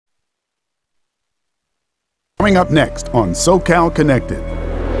Coming up next on SoCal Connected.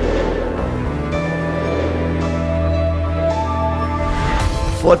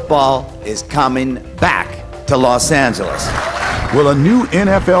 Football is coming back to Los Angeles. Will a new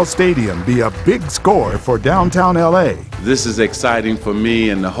NFL stadium be a big score for downtown LA? This is exciting for me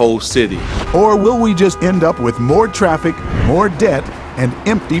and the whole city. Or will we just end up with more traffic, more debt, and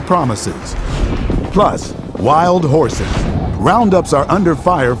empty promises? Plus, wild horses. Roundups are under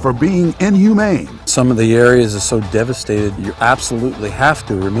fire for being inhumane. Some of the areas are so devastated, you absolutely have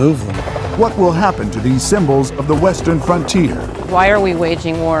to remove them. What will happen to these symbols of the western frontier? Why are we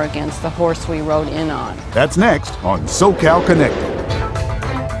waging war against the horse we rode in on? That's next on SoCal Connected.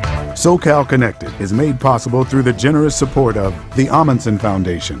 SoCal Connected is made possible through the generous support of the Amundsen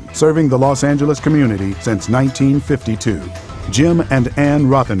Foundation, serving the Los Angeles community since 1952. Jim and Ann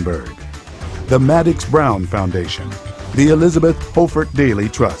Rothenberg. The Maddox Brown Foundation. The Elizabeth Hofert Daily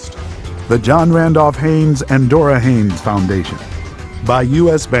Trust. The John Randolph Haynes and Dora Haynes Foundation. By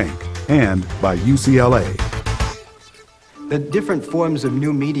U.S. Bank and by UCLA. The different forms of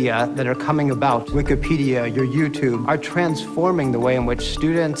new media that are coming about, Wikipedia, your YouTube, are transforming the way in which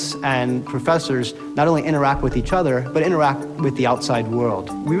students and professors not only interact with each other, but interact with the outside world.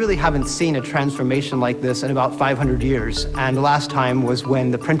 We really haven't seen a transformation like this in about 500 years, and the last time was when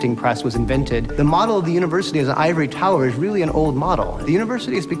the printing press was invented. The model of the university as an ivory tower is really an old model. The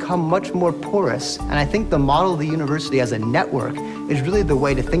university has become much more porous, and I think the model of the university as a network is really the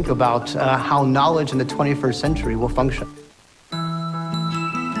way to think about how knowledge in the 21st century will function.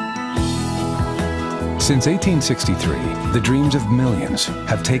 Since 1863, the dreams of millions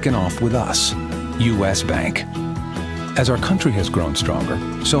have taken off with us, U.S. Bank. As our country has grown stronger,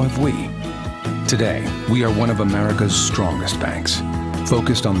 so have we. Today, we are one of America's strongest banks,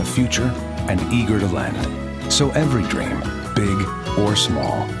 focused on the future and eager to lend. So every dream, big or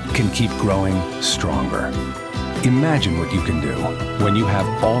small, can keep growing stronger. Imagine what you can do when you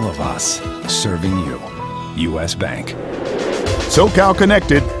have all of us serving you. U.S. Bank. SoCal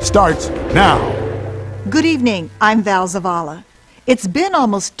Connected starts now. Good evening, I'm Val Zavala. It's been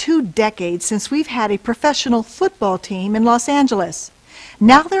almost 2 decades since we've had a professional football team in Los Angeles.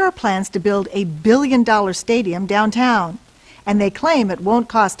 Now there are plans to build a $1 billion stadium downtown, and they claim it won't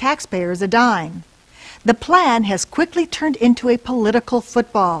cost taxpayers a dime. The plan has quickly turned into a political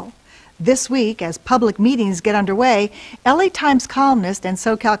football. This week, as public meetings get underway, LA Times columnist and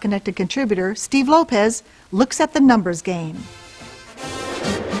SoCal Connected contributor Steve Lopez looks at the numbers game.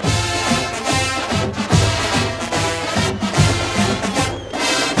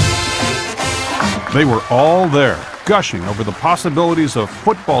 They were all there, gushing over the possibilities of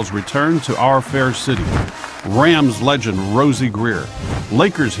football's return to our fair city. Rams legend Rosie Greer,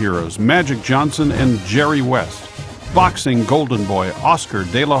 Lakers heroes Magic Johnson and Jerry West, boxing golden boy Oscar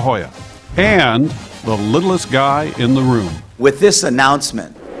De La Hoya, and the littlest guy in the room. With this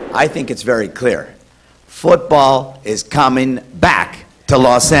announcement, I think it's very clear. Football is coming back to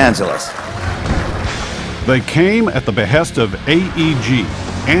Los Angeles. They came at the behest of AEG,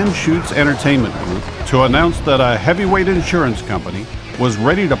 Anschutz Entertainment Group, to announce that a heavyweight insurance company was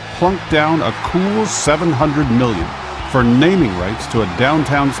ready to plunk down a cool $700 million for naming rights to a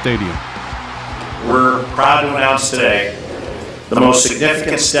downtown stadium. We're proud to announce today the most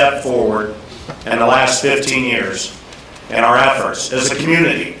significant step forward in the last 15 years in our efforts as a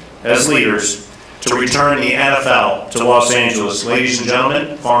community, as leaders, to return the NFL to Los Angeles. Ladies and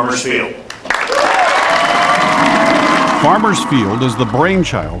gentlemen, Farmers Field. Farmers Field is the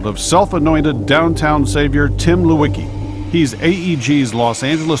brainchild of self-anointed downtown savior Tim Lewicki. He's AEG's Los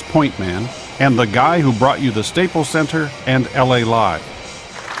Angeles point man and the guy who brought you the Staples Center and LA Live.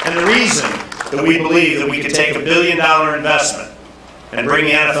 And the reason that we believe that we could take $1 billion investment and bring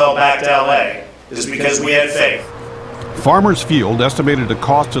the NFL back to LA is because we had faith. Farmers Field, estimated to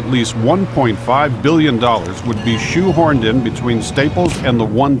cost at least $1.5 billion, would be shoehorned in between Staples and the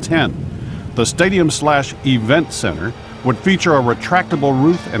 110. The stadium/event center would feature a retractable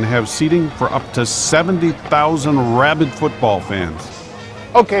roof and have seating for up to 70,000 rabid football fans.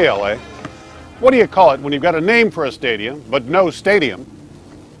 Okay, LA, what do you call it when you've got a name for a stadium, but no stadium?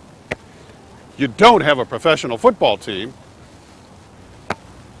 You don't have a professional football team,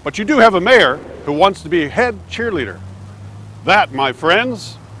 but you do have a mayor who wants to be head cheerleader. That, my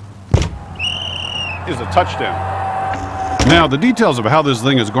friends, is a touchdown. Now, the details of how this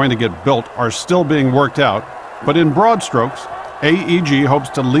thing is going to get built are still being worked out, but in broad strokes, AEG hopes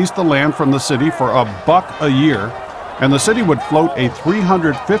to lease the land from the city for $1 a year, and the city would float a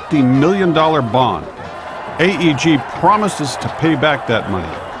 $350 million bond. AEG promises to pay back that money.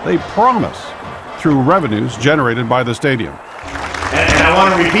 They promise, through revenues generated by the stadium. And I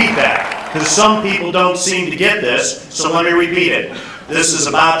want to repeat that. because some people don't seem to get this, so let me repeat it. This is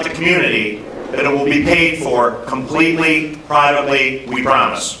about the community, that it will be paid for completely, privately, we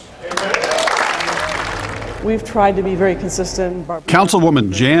promise. We've tried to be very consistent.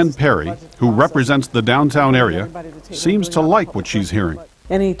 Councilwoman Jan Perry, who represents the downtown area, seems to like what she's hearing.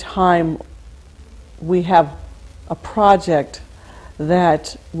 Anytime we have a project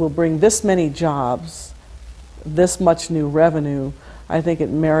that will bring this many jobs, this much new revenue, I think it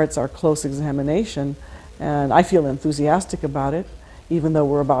merits our close examination, and I feel enthusiastic about it, even though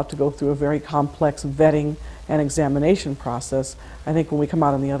we're about to go through a very complex vetting and examination process. I think when we come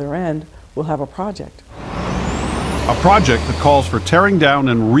out on the other end, we'll have a project. A project that calls for tearing down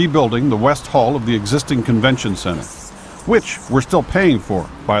and rebuilding the west hall of the existing convention center, which we're still paying for,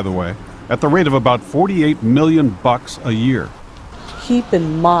 by the way, at the rate of about $48 million a year. Keep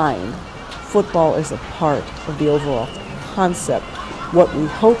in mind, football is a part of the overall concept. What we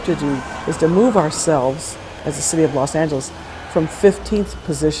hope to do is to move ourselves, as the city of Los Angeles, from 15th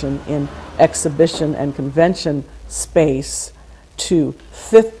position in exhibition and convention space to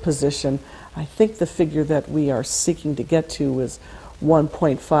 5th position. I think the figure that we are seeking to get to is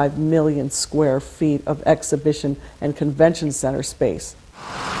 1.5 million square feet of exhibition and convention center space.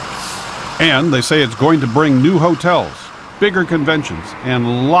 And they say it's going to bring new hotels, bigger conventions,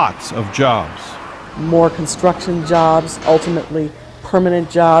 and lots of jobs. More construction jobs, ultimately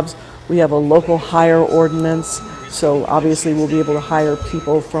permanent jobs. We have a local hire ordinance, so obviously we'll be able to hire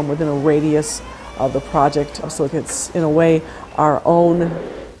people from within a radius of the project. So it's, in a way, our own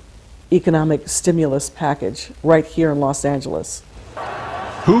economic stimulus package right here in Los Angeles.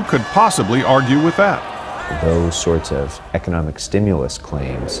 Who could possibly argue with that? Those sorts of economic stimulus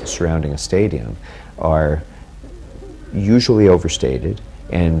claims surrounding a stadium are usually overstated,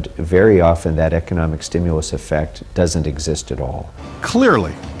 and very often that economic stimulus effect doesn't exist at all.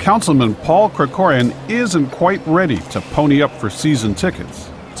 Clearly, Councilman Paul Krikorian isn't quite ready to pony up for season tickets.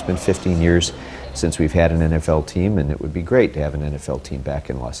 It's been 15 years since we've had an NFL team, and it would be great to have an NFL team back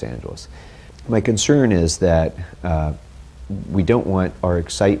in Los Angeles. My concern is that we don't want our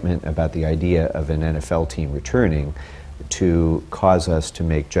excitement about the idea of an NFL team returning to cause us to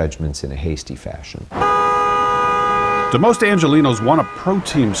make judgments in a hasty fashion. Do most Angelinos want a pro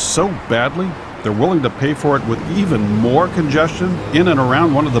team so badly they're willing to pay for it with even more congestion in and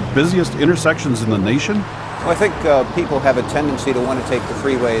around one of the busiest intersections in the nation? Well, I think people have a tendency to want to take the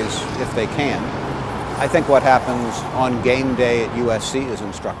freeways if they can. I think what happens on game day at USC is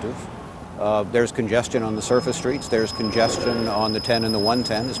instructive. There's congestion on the surface streets, there's congestion on the 10 and the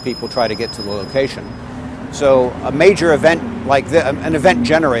 110 as people try to get to the location. So a major event like this, an event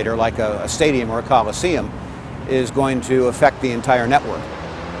generator like a stadium or a coliseum, is going to affect the entire network.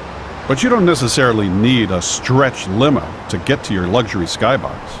 But you don't necessarily need a stretch limo to get to your luxury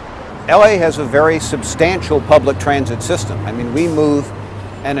skybox. LA has a very substantial public transit system. I mean, we move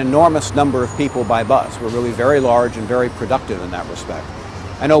an enormous number of people by bus. We're really very large and very productive in that respect.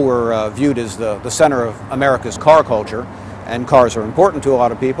 I know we're viewed as the center of America's car culture, and cars are important to a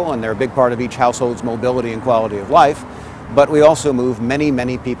lot of people, and they're a big part of each household's mobility and quality of life, but we also move many,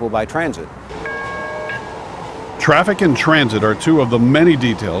 many people by transit. Traffic and transit are two of the many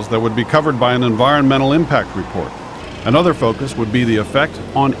details that would be covered by an environmental impact report. Another focus would be the effect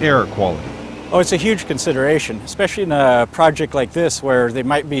on air quality. Oh, it's a huge consideration, especially in a project like this where they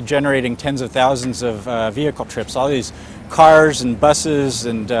might be generating tens of thousands of vehicle trips. All these cars and buses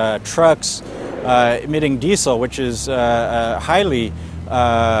and trucks emitting diesel, which is highly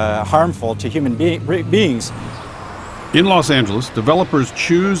harmful to human beings. In Los Angeles, developers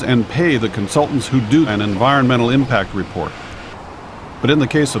choose and pay the consultants who do an environmental impact report. But in the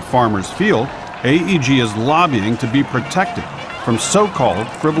case of Farmers Field, AEG is lobbying to be protected from so-called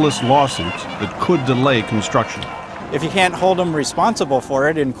frivolous lawsuits that could delay construction. If you can't hold them responsible for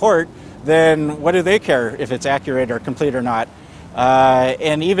it in court, then what do they care if it's accurate or complete or not?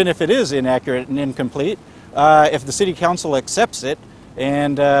 And even if it is inaccurate and incomplete, if the city council accepts it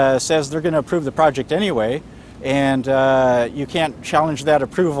and says they're going to approve the project anyway, and you can't challenge that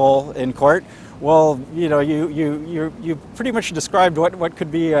approval in court, well, you know, you pretty much described what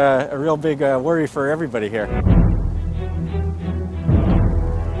could be a real big worry for everybody here.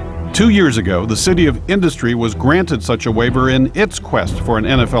 2 years ago, the City of Industry was granted such a waiver in its quest for an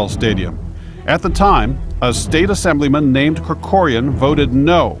NFL stadium. At the time, a state assemblyman named Krikorian voted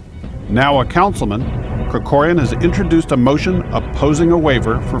no. Now a councilman, Krikorian has introduced a motion opposing a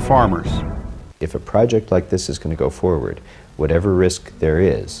waiver for farmers. If a project like this is going to go forward, whatever risk there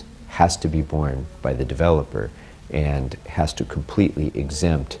is has to be borne by the developer and has to completely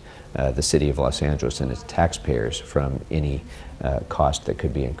exempt the city of Los Angeles and its taxpayers from any cost that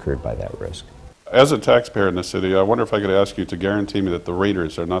could be incurred by that risk. As a taxpayer in the city, I wonder if I could ask you to guarantee me that the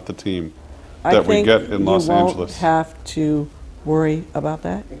Raiders are not the team that we get in Los Angeles. You won't have to worry about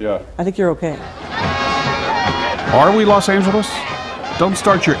that. Yeah. I think you're okay. Are we Los Angeles? Don't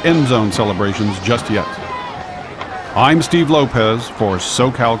start your end zone celebrations just yet. I'm Steve Lopez for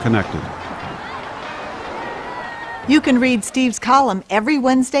SoCal Connected. You can read Steve's column every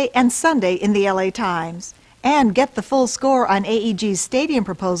Wednesday and Sunday in the LA Times. And get the full score on AEG's stadium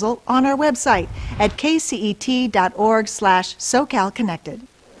proposal on our website at kcet.org/SoCalConnected.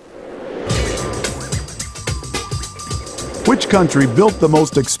 Which country built the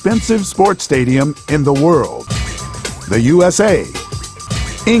most expensive sports stadium in the world? The USA,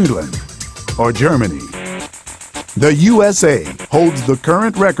 England, or Germany? The USA holds the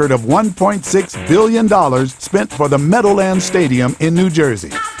current record of $1.6 billion spent for the Meadowlands Stadium in New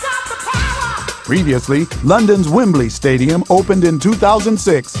Jersey. Previously, London's Wembley Stadium opened in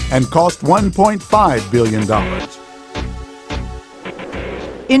 2006 and cost $1.5 billion.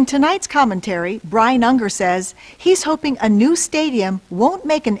 In tonight's commentary, Brian Unger says he's hoping a new stadium won't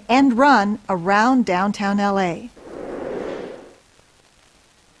make an end run around downtown LA.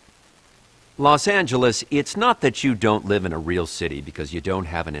 Los Angeles, it's not that you don't live in a real city because you don't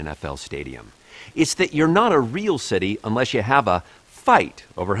have an NFL stadium. It's that you're not a real city unless you have a fight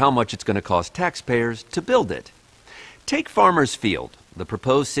over how much it's going to cost taxpayers to build it. Take Farmers Field, the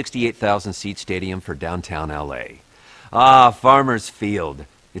proposed 68,000-seat stadium for downtown LA. Ah, Farmers Field.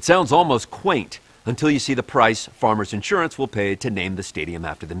 It sounds almost quaint until you see the price Farmers Insurance will pay to name the stadium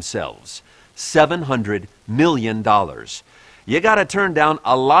after themselves. $700 million. You got to turn down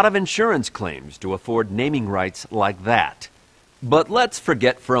a lot of insurance claims to afford naming rights like that. But let's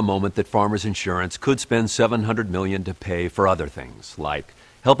forget for a moment that Farmers Insurance could spend $700 million to pay for other things, like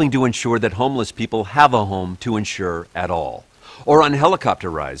helping to ensure that homeless people have a home to insure at all, or on helicopter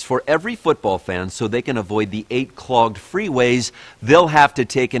rides for every football fan so they can avoid the 8 clogged freeways they'll have to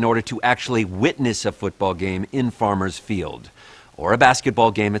take in order to actually witness a football game in Farmers Field, or a basketball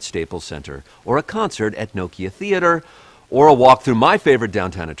game at Staples Center, or a concert at Nokia Theater, or a walk through my favorite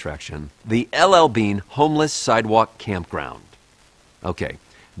downtown attraction, the LL Bean Homeless Sidewalk Campground. Okay,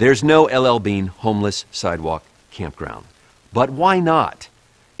 there's no LL Bean Homeless Sidewalk Campground. But why not?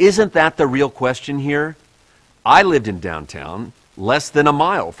 Isn't that the real question here? I lived in downtown, less than a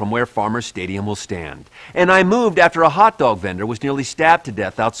mile from where Farmers Stadium will stand. And I moved after a hot dog vendor was nearly stabbed to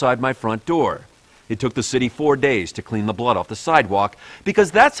death outside my front door. It took the city 4 days to clean the blood off the sidewalk, because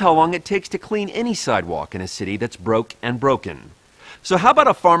that's how long it takes to clean any sidewalk in a city that's broke and broken. So how about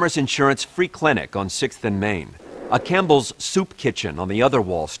a Farmers Insurance free clinic on 6th and Main? A Campbell's Soup Kitchen on the other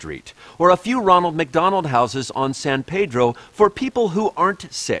Wall Street, or a few Ronald McDonald houses on San Pedro for people who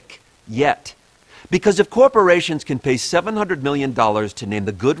aren't sick yet. Because if corporations can pay $700 million to name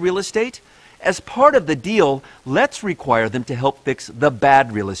the good real estate, as part of the deal, let's require them to help fix the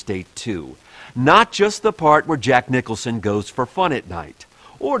bad real estate too. Not just the part where Jack Nicholson goes for fun at night,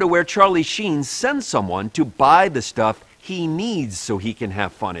 or to where Charlie Sheen sends someone to buy the stuff he needs so he can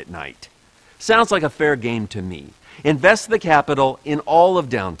have fun at night. Sounds like a fair game to me. Invest the capital in all of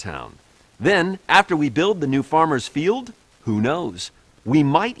downtown. Then, after we build the new Farmers Field, who knows? We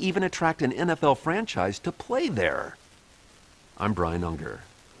might even attract an NFL franchise to play there. I'm Brian Unger.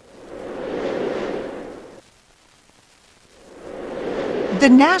 The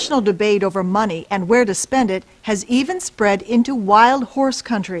national debate over money and where to spend it has even spread into wild horse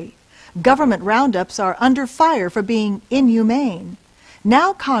country. Government roundups are under fire for being inhumane.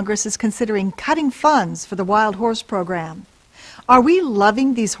 Now Congress is considering cutting funds for the wild horse program. Are we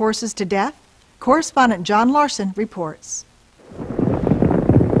loving these horses to death? Correspondent John Larson reports.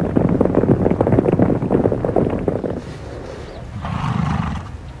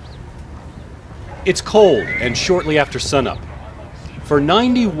 It's cold and shortly after sunup. For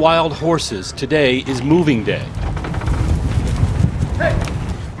 90 wild horses, today is moving day.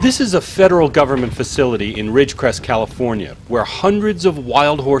 This is a federal government facility in Ridgecrest, California, where hundreds of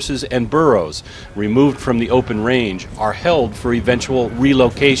wild horses and burros removed from the open range are held for eventual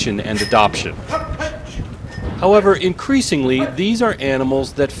relocation and adoption. However, increasingly, these are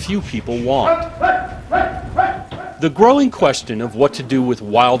animals that few people want. The growing question of what to do with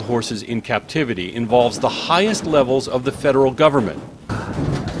wild horses in captivity involves the highest levels of the federal government.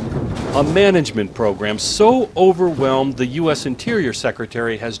 A management program so overwhelmed the U.S. Interior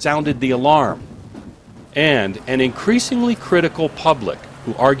Secretary has sounded the alarm. And an increasingly critical public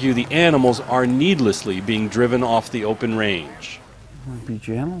who argue the animals are needlessly being driven off the open range. You want to be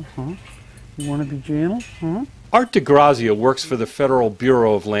gentle, huh? You want to be gentle, huh? Art DeGrazia works for the Federal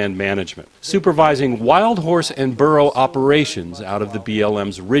Bureau of Land Management, supervising wild horse and burro operations out of the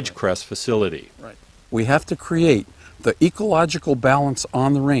BLM's Ridgecrest facility. We have to create the ecological balance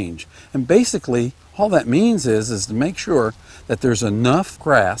on the range. And basically, all that means is to make sure that there's enough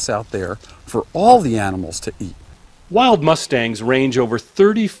grass out there for all the animals to eat. Wild mustangs range over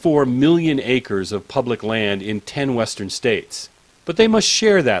 34 million acres of public land in 10 western states. But they must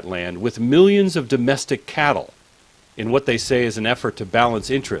share that land with millions of domestic cattle. In what they say is an effort to balance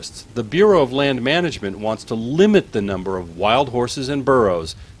interests, the Bureau of Land Management wants to limit the number of wild horses and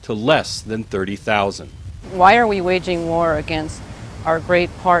burros to less than 30,000. Why are we waging war against our great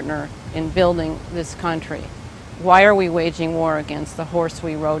partner in building this country? Why are we waging war against the horse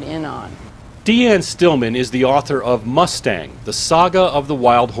we rode in on? Deanne Stillman is the author of Mustang, the Saga of the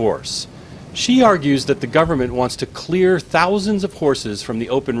Wild Horse. She argues that the government wants to clear thousands of horses from the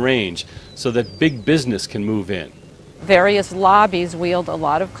open range so that big business can move in. Various lobbies wield a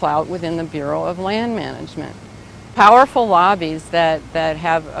lot of clout within the Bureau of Land Management. Powerful lobbies that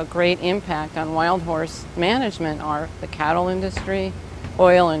have a great impact on wild horse management are the cattle industry,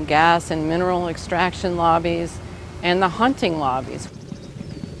 oil and gas and mineral extraction lobbies, and the hunting lobbies.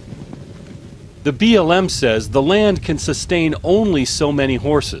 The BLM says the land can sustain only so many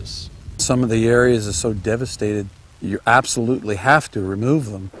horses. Some of the areas are so devastated, you absolutely have to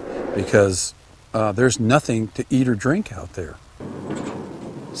remove them because there's nothing to eat or drink out there.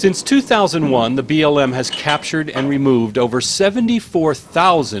 Since 2001, the BLM has captured and removed over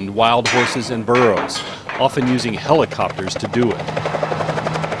 74,000 wild horses and burros, often using helicopters to do it.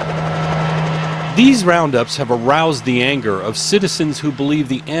 These roundups have aroused the anger of citizens who believe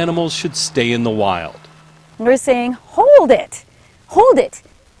the animals should stay in the wild. We're saying, hold it, hold it.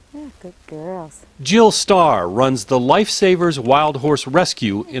 Yeah, good girls. Jill Starr runs the Lifesavers Wild Horse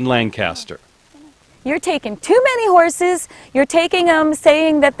Rescue in Lancaster. You're taking too many horses, you're taking them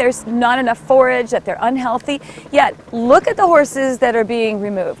saying that there's not enough forage, that they're unhealthy, yet look at the horses that are being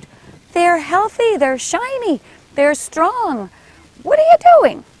removed. They're healthy, they're shiny, they're strong. What are you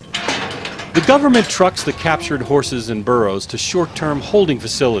doing? The government trucks the captured horses and burros to short-term holding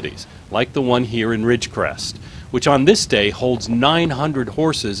facilities, like the one here in Ridgecrest, which on this day holds 900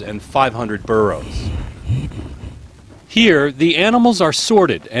 horses and 500 burros. Here, the animals are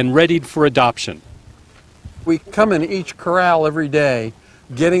sorted and readied for adoption. We come in each corral every day,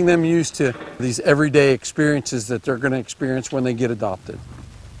 getting them used to these everyday experiences that they're going to experience when they get adopted.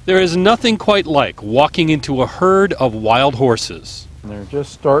 There is nothing quite like walking into a herd of wild horses. And they're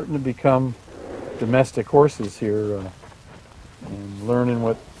just starting to become domestic horses here and learning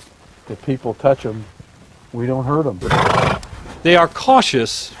what, if people touch them, we don't hurt them. They are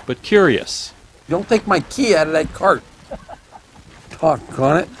cautious but curious. Don't take my key out of that cart.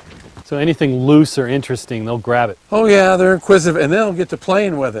 Doggone it. So anything loose or interesting, they'll grab it. Oh yeah, they're inquisitive, and they'll get to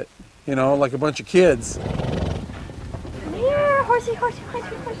playing with it, you know, like a bunch of kids. Here, horsey, horsey,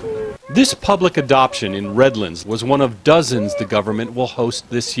 horsey, horsey. This public adoption in Redlands was one of dozens the government will host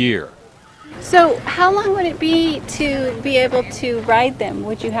this year. So how long would it be to be able to ride them?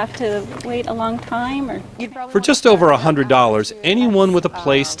 Would you have to wait a long time? Or For just over $100, anyone with a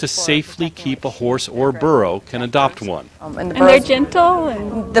place to safely keep a horse or burro can adopt one. And they're gentle?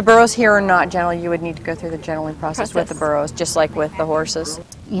 And The burros here are not gentle. You would need to go through the gentling process with the burros, just like with the horses.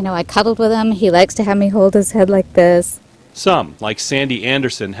 You know, I cuddled with him. He likes to have me hold his head like this. Some, like Sandy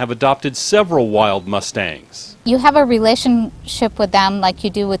Anderson, have adopted several wild Mustangs. You have a relationship with them like you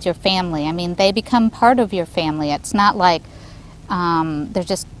do with your family. I mean, they become part of your family. It's not like they're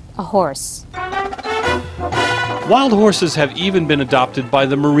just a horse. Wild horses have even been adopted by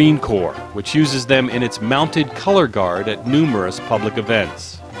the Marine Corps, which uses them in its mounted color guard at numerous public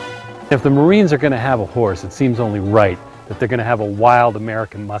events. If the Marines are going to have a horse, it seems only right that they're going to have a wild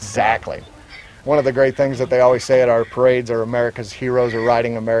American Mustang. Exactly. One of the great things that they always say at our parades are America's heroes are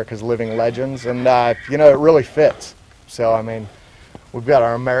riding America's living legends, and you know, it really fits. So, I mean, we've got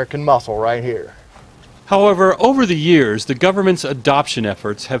our American muscle right here. However, over the years, the government's adoption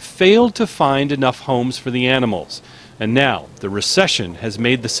efforts have failed to find enough homes for the animals, and now the recession has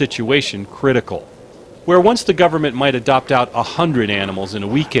made the situation critical. Where once the government might adopt out 100 animals in a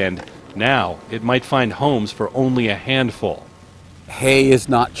weekend, now it might find homes for only a handful. Hay is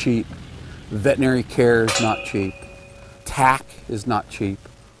not cheap. Veterinary care is not cheap. Tack is not cheap.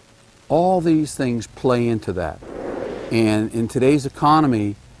 All these things play into that. And in today's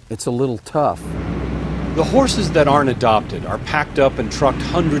economy, it's a little tough. The horses that aren't adopted are packed up and trucked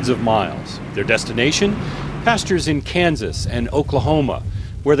hundreds of miles. Their destination? Pastures in Kansas and Oklahoma,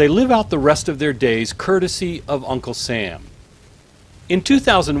 where they live out the rest of their days courtesy of Uncle Sam. In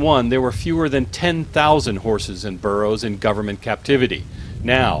 2001, there were fewer than 10,000 horses and burros in government captivity.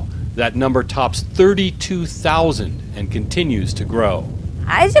 Now, that number tops 32,000 and continues to grow.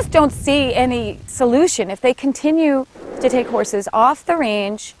 I just don't see any solution. If they continue to take horses off the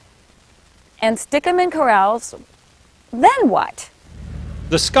range and stick them in corrals, then what?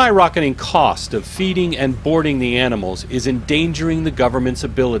 The skyrocketing cost of feeding and boarding the animals is endangering the government's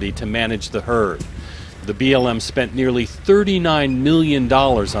ability to manage the herd. The BLM spent nearly $39 million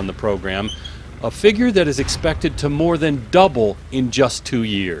on the program, a figure that is expected to more than double in just 2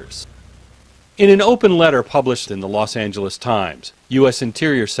 years. In an open letter published in the Los Angeles Times, U.S.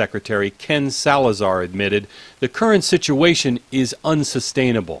 Interior Secretary Ken Salazar admitted the current situation is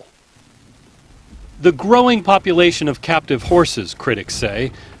unsustainable. The growing population of captive horses, critics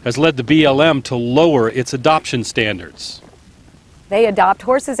say, has led the BLM to lower its adoption standards. They adopt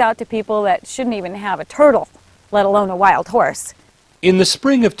horses out to people that shouldn't even have a turtle, let alone a wild horse. In the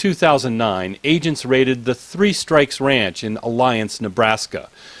spring of 2009, agents raided the Three Strikes Ranch in Alliance, Nebraska,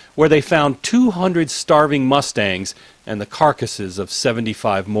 where they found 200 starving Mustangs and the carcasses of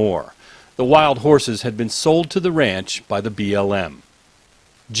 75 more. The wild horses had been sold to the ranch by the BLM.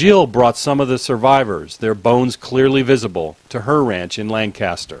 Jill brought some of the survivors, their bones clearly visible, to her ranch in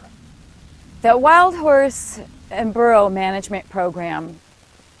Lancaster. The wild horse and burro management program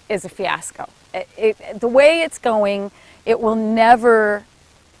is a fiasco. The way it's going, it will never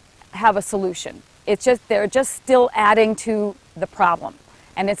have a solution. It's just, they're just still adding to the problem.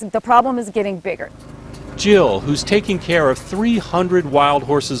 And the problem is getting bigger. Jill, who's taking care of 300 wild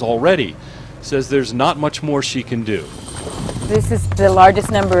horses already, says there's not much more she can do. This is the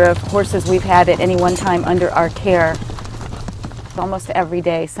largest number of horses we've had at any one time under our care. Almost every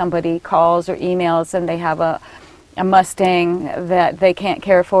day somebody calls or emails and they have a Mustang that they can't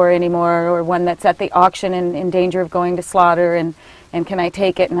care for anymore, or one that's at the auction and in danger of going to slaughter, and can I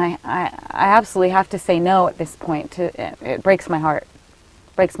take it? And I absolutely have to say no at this point. It breaks my heart.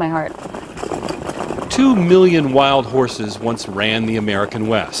 Breaks my heart. 2 million wild horses once ran the American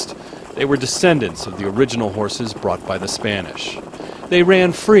West. They were descendants of the original horses brought by the Spanish. They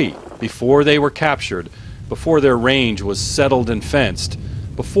ran free before they were captured, before their range was settled and fenced,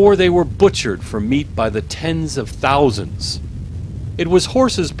 before they were butchered for meat by the tens of thousands. It was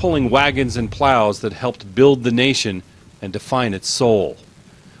horses pulling wagons and plows that helped build the nation and define its soul.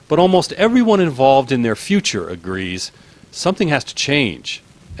 But almost everyone involved in their future agrees something has to change,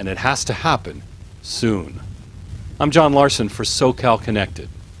 and it has to happen soon. I'm John Larson for SoCal Connected.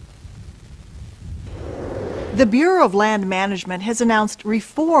 The Bureau of Land Management has announced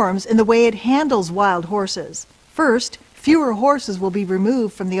reforms in the way it handles wild horses. First, fewer horses will be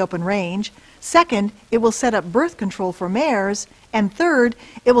removed from the open range. Second, it will set up birth control for mares. And third,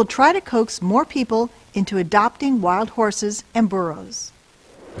 it will try to coax more people into adopting wild horses and burros.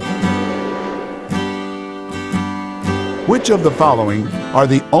 Which of the following are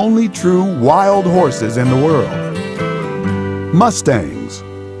the only true wild horses in the world? Mustangs,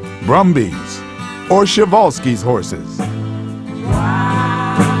 Brumbies, or Przewalski's horses?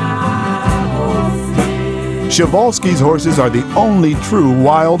 Przewalski's horses are the only true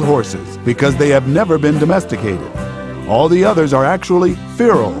wild horses because they have never been domesticated. All the others are actually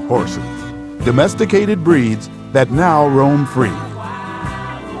feral horses, domesticated breeds that now roam free.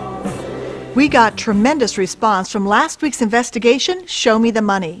 We got tremendous response from last week's investigation, Show Me the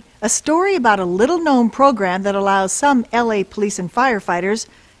Money, a story about a little-known program that allows some LA police and firefighters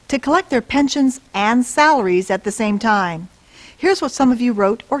to collect their pensions and salaries at the same time. Here's what some of you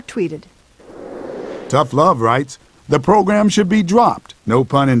wrote or tweeted. Tough Love writes, the program should be dropped, no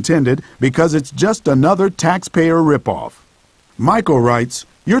pun intended, because it's just another taxpayer ripoff. Michael writes,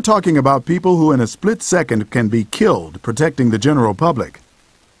 you're talking about people who in a split second can be killed protecting the general public.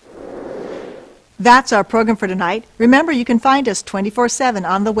 That's our program for tonight. Remember, you can find us 24/7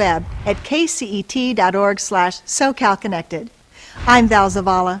 on the web at kcet.org/SoCalConnected. I'm Val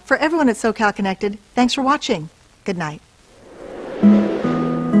Zavala. For everyone at SoCal Connected, thanks for watching. Good night.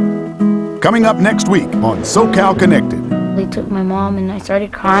 Coming up next week on SoCal Connected. They took my mom and I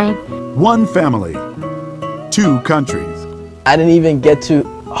started crying. One family, two countries. I didn't even get to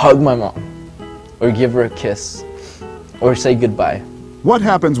hug my mom or give her a kiss or say goodbye. What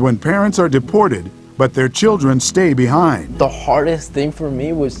happens when parents are deported but their children stay behind? The hardest thing for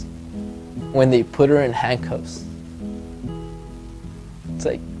me was when they put her in handcuffs. It's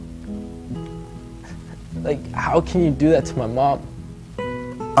like, how can you do that to my mom?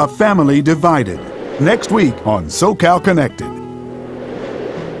 A family divided. Next week on SoCal Connected.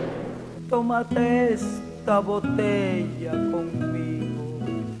 Tómate esta botella conmigo.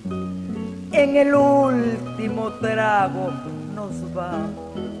 En el último trago nos vamos.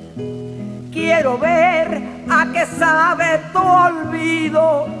 Quiero ver a qué sabe tu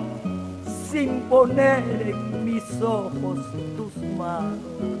olvido sin poner en mis ojos tus manos.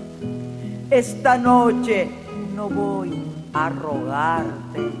 Esta noche no voy a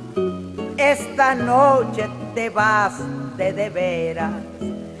rogarte, esta noche te vas de veras.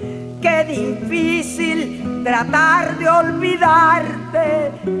 Qué difícil tratar de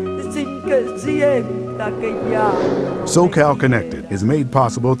olvidarte sin que sienta que ya. SoCal Connected is made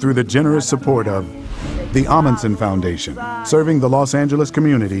possible through the generous support of the Amundsen Foundation, serving the Los Angeles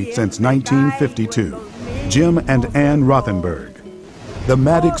community since 1952. Jim and Ann Rothenberg. The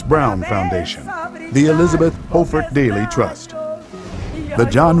Maddox Brown Foundation. The Elizabeth Hofert Daly Trust. The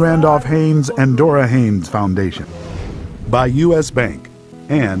John Randolph Haynes and Dora Haynes Foundation. By U.S. Bank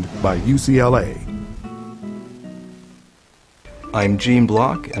and by UCLA. I'm Gene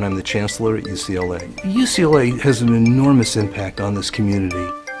Block, and I'm the Chancellor at UCLA. UCLA has an enormous impact on this community,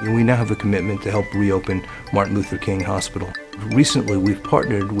 and we now have a commitment to help reopen Martin Luther King Hospital. Recently, we've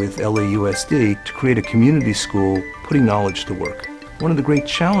partnered with LAUSD to create a community school putting knowledge to work. One of the great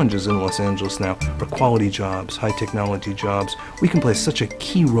challenges in Los Angeles now are quality jobs, high technology jobs. We can play such a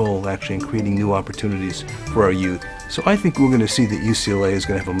key role actually in creating new opportunities for our youth. So I think we're going to see that UCLA is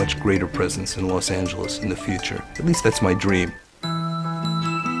going to have a much greater presence in Los Angeles in the future. At least that's my dream.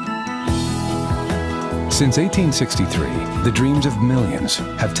 Since 1863, the dreams of millions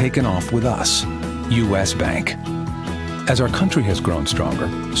have taken off with us, U.S. Bank. As our country has grown stronger,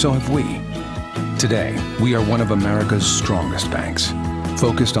 so have we. Today, we are one of America's strongest banks,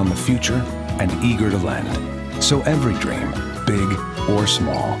 focused on the future and eager to lend. So every dream, big or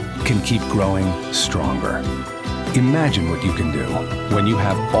small, can keep growing stronger. Imagine what you can do when you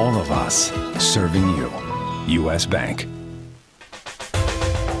have all of us serving you. U.S. Bank.